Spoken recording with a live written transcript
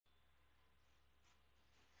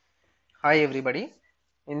Hi everybody.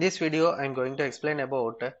 In this video I am going to explain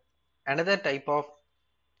about another type of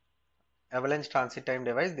avalanche transit time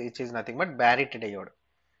device, which is nothing but BARITT diode.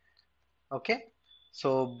 Okay.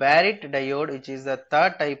 So BARITT diode, which is the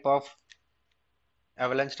third type of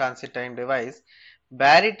avalanche transit time device.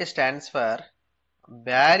 BARITT stands for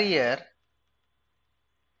barrier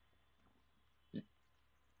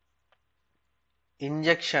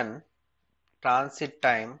injection transit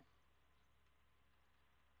time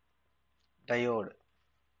diode.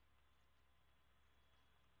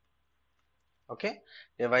 Okay,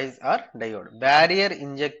 device or diode. Barrier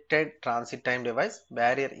injected transit time device,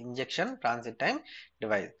 barrier injection transit time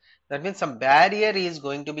device. That means some barrier is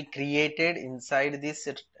going to be created inside this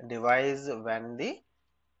device when the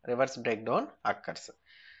reverse breakdown occurs.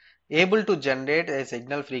 Able to generate a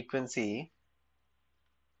signal frequency,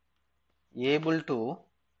 able to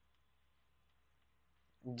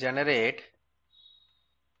generate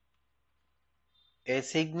a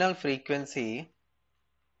signal frequency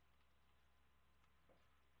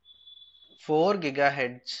 4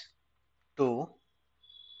 gigahertz to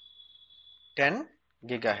 10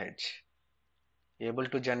 gigahertz. Able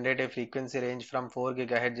to generate a frequency range from 4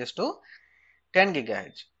 gigahertz to 10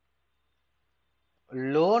 gigahertz.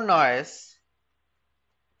 Low noise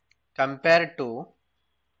compared to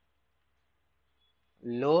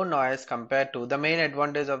the main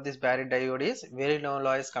advantage of this BARITT diode is very low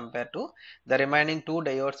noise compared to the remaining two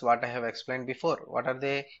diodes what I have explained before. What are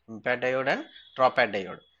they? Impact diode and droplet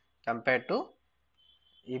diode. Compared to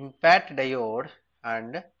impact diode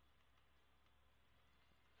and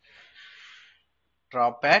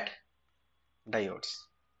droplet diodes.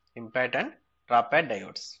 Impact and droplet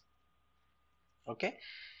diodes. Okay.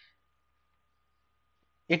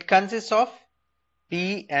 It consists of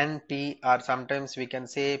P and P, or sometimes we can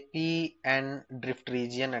say P and drift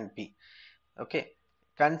region and P. Okay,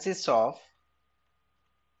 consists of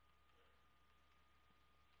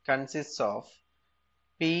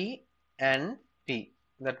P and P.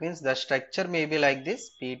 That means the structure may be like this: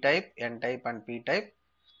 P type, N type and P type,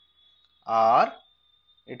 or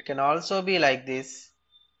it can also be like this: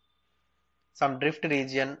 some drift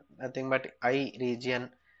region, nothing but I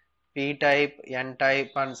region, P type, N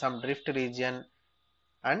type and some drift region,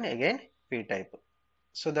 and again P type.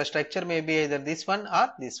 So the structure may be either this one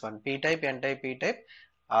or this one: P type, N type, P type,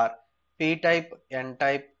 or P type, N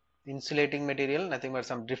type insulating material, nothing but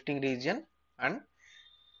some drifting region, and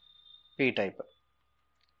P type.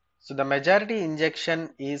 So the majority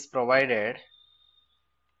injection is provided,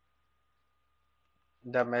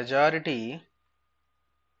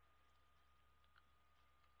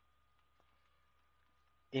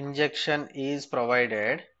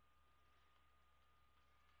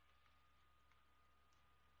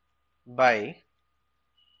 by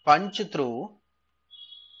punch through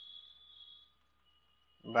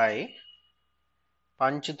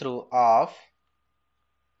of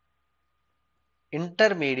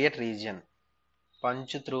intermediate region.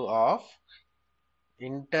 Punch through of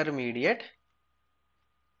intermediate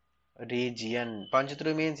region. Punch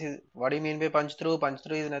through means, what do you mean by punch through? Punch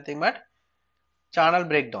through is nothing but channel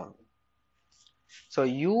breakdown. So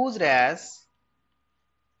it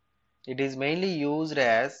is mainly used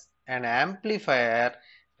as an amplifier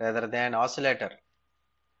rather than oscillator.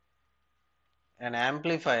 An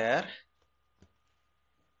amplifier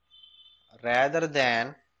rather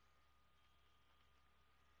than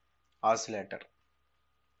oscillator.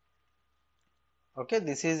 Okay,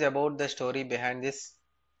 this is about the story behind this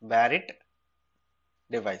BARITT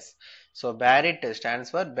device. So BARITT stands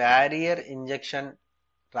for barrier injection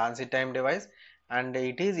transit time device, and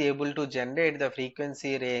it is able to generate the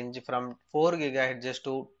frequency range from 4 gigahertz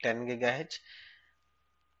to 10 gigahertz.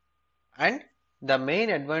 And the main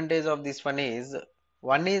advantage of this one is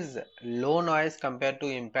low noise compared to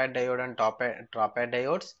impact diode and droplet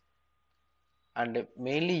diodes, and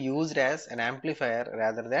mainly used as an amplifier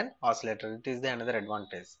rather than oscillator. It is the another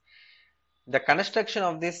advantage. The construction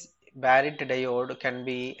of this BARITT diode can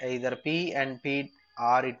be either P and P,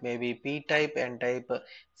 or it may be P type, N type,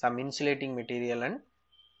 some insulating material, and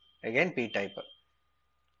again P type.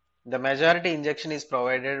 The majority injection is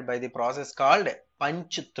provided by the process called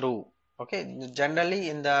punch through. Okay, generally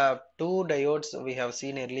in the two diodes we have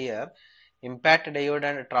seen earlier, impact diode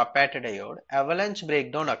and droplet diode, avalanche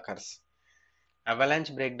breakdown occurs.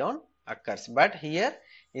 But here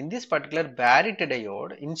in this particular BARITT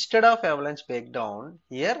diode, instead of avalanche breakdown,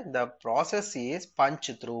 here the process is punch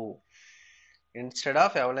through. Instead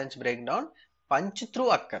of avalanche breakdown, punch through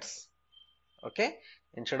occurs. Okay,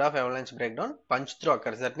 instead of avalanche breakdown, punch through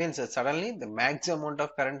occurs. That means suddenly the maximum amount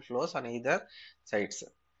of current flows on either sides.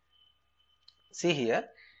 See here,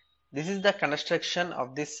 This is the construction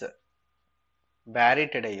of this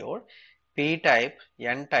BARITT diode: P type,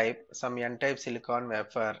 N type, some N type silicon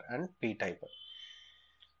wafer, and P type.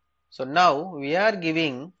 So now we are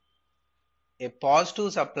giving a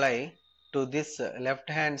positive supply to this left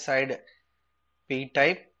hand side P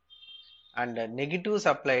type and a negative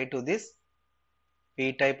supply to this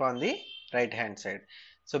P type on the right hand side.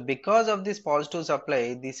 So because of this positive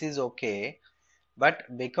supply, this is okay, but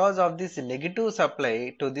because of this negative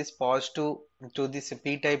supply to this positive, to this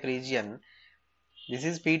P type region, this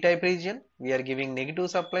is P type region, we are giving negative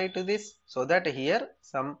supply to this, so that here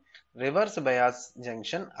some reverse bias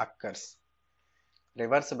junction occurs.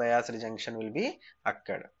 Reverse bias junction will be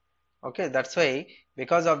occurred. Okay, that's why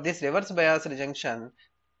because of this reverse bias junction,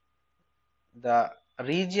 the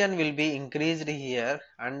region will be increased here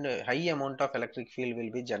and high amount of electric field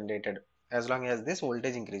will be generated as long as this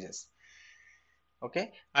voltage increases.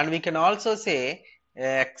 Okay, and we can also say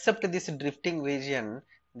except this drifting region,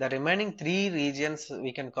 the remaining three regions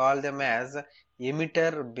we can call them as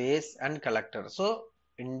emitter, base, and collector. So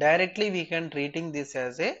indirectly we can treating this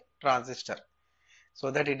as a transistor, so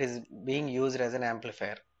that it is being used as an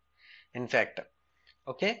amplifier in fact.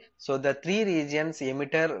 Okay, so the three regions,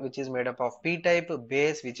 emitter which is made up of P type,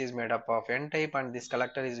 base which is made up of N type, and this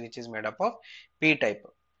collector is which is made up of P type.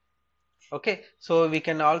 Okay, so we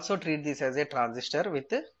can also treat this as a transistor with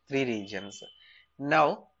three regions.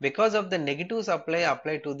 Now because of the negative supply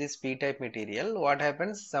applied to this P type material, what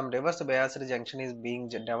happens, some reverse biased junction is being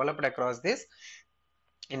developed across this.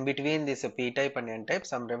 In between this P type and N type,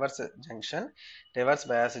 some reverse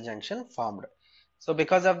bias junction formed. So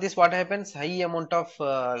because of this, what happens, high amount of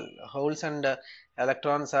holes and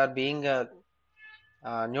electrons are being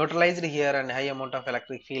neutralized here, and high amount of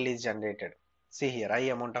electric field is generated. See here,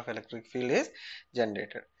 high amount of electric field is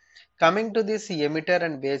generated. Coming to this emitter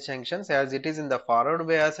and base junctions, as it is in the forward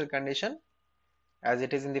biased condition, as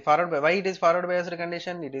it is in the forward, why it is forward biased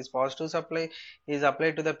condition, it is positive supply is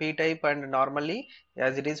applied to the P type, and normally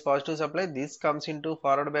as it is positive supply, this comes into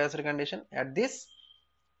forward biased condition. At this,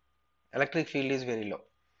 electric field is very low.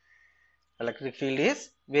 Electric field is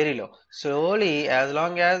very low. Slowly, as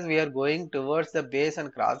long as we are going towards the base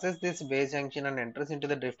and crosses this base junction and enters into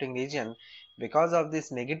the drifting region, because of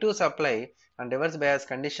this negative supply and reverse bias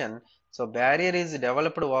condition, so barrier is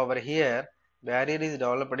developed over here. Barrier is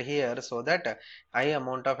developed here, so that high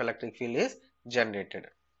amount of electric field is generated.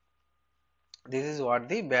 This is what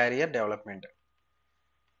the barrier development.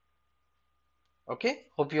 Okay,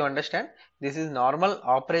 hope you understand. This is normal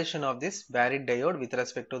operation of this BARITT diode with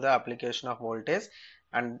respect to the application of voltage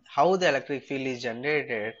and how the electric field is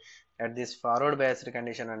generated at this forward biased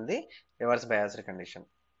condition and the reverse biased condition.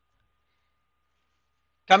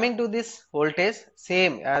 Coming to this voltage,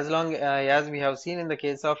 same as long as we have seen in the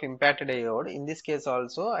case of impact diode, in this case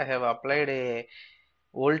also I have applied a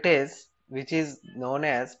voltage which is known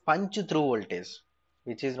as punch through voltage,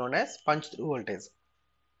 which is known as punch through voltage.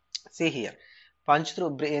 See here, punch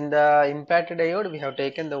through, in the impact diode we have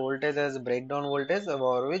taken the voltage as breakdown voltage,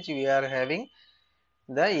 over which we are having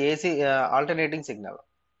the AC alternating signal,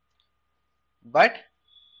 but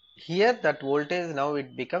here that voltage now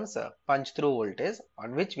it becomes a punch through voltage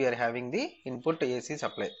on which we are having the input AC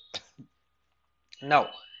supply. Now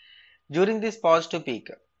during this positive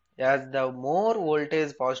peak, as the more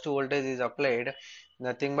voltage, positive voltage is applied,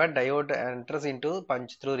 nothing but diode enters into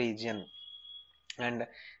punch through region, and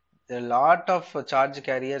a lot of charge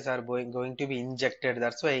carriers are going to be injected.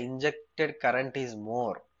 That's why injected current is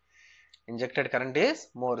more. Injected current is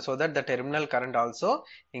more, so that the terminal current also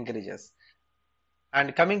increases.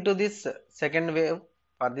 And coming to this second wave,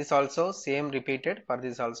 for this also same repeated, for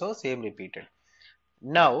this also same repeated.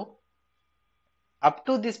 Now up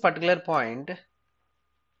to this particular point,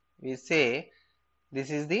 we say this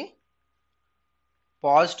is the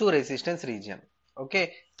positive resistance region.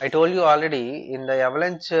 Okay, I told you already, in the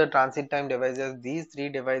avalanche transit time devices, these three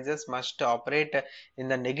devices must operate in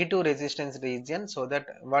the negative resistance region. So that,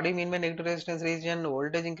 what do you mean by negative resistance region?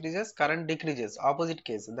 Voltage increases, current decreases, opposite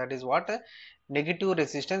case, that is what, negative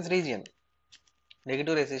resistance region.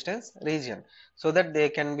 Negative resistance region, so that they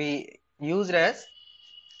can be used as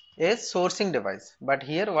a sourcing device. But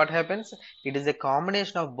here what happens, it is a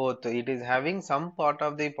combination of both. It is having some part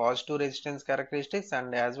of the positive resistance characteristics,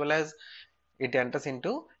 and as well as it enters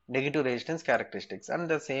into negative resistance characteristics, and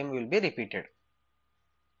the same will be repeated.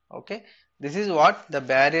 Okay, this is what the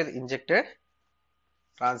barrier injected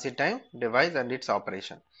transit time device and its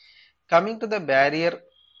operation. Coming to the barrier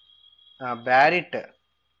BARITT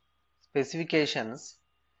specifications,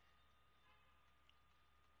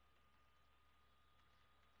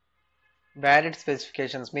 BARITT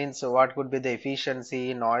specifications means what could be the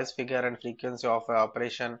efficiency, noise figure and frequency of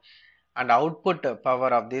operation and output power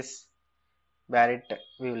of this BARITT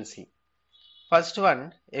we will see. First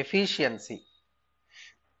one, efficiency.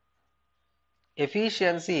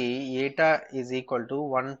 Efficiency eta is equal to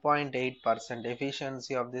 1.8%.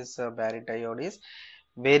 Efficiency of this BARITT diode is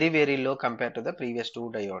very low compared to the previous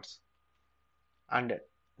two diodes. And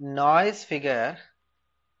noise figure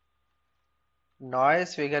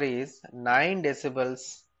is 9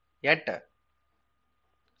 decibels at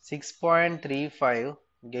 6.35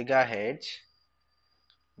 gigahertz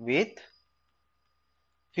with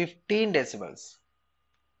 15 decibels.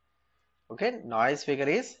 Okay, noise figure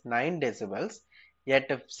is 9 decibels at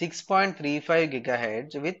 6.35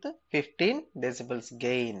 gigahertz with 15 decibels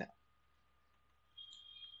gain.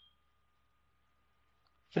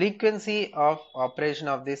 Frequency of operation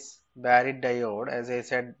of this BARITT diode, as I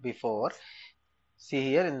said before, see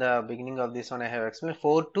here in the beginning of this one I have explained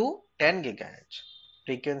 4 to 10 gigahertz.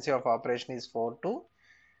 Frequency of operation is 4 to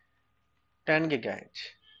 10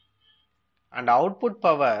 gigahertz. And output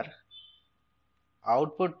power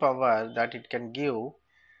that it can give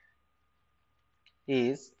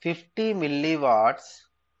is 50 milliwatts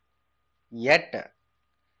at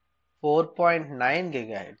 4.9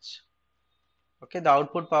 gigahertz. Okay, the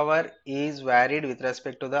output power is varied with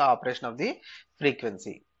respect to the operation of the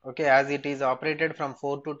frequency. Okay, as it is operated from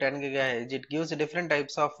 4 to 10 gigahertz, it gives different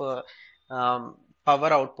types of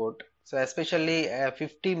power output. So especially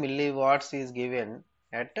 50 milliwatts is given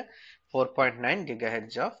at 4.9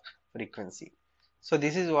 gigahertz of frequency. So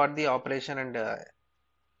this is what the operation and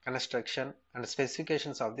construction and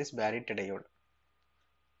specifications of this BARITT diode.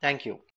 Thank you.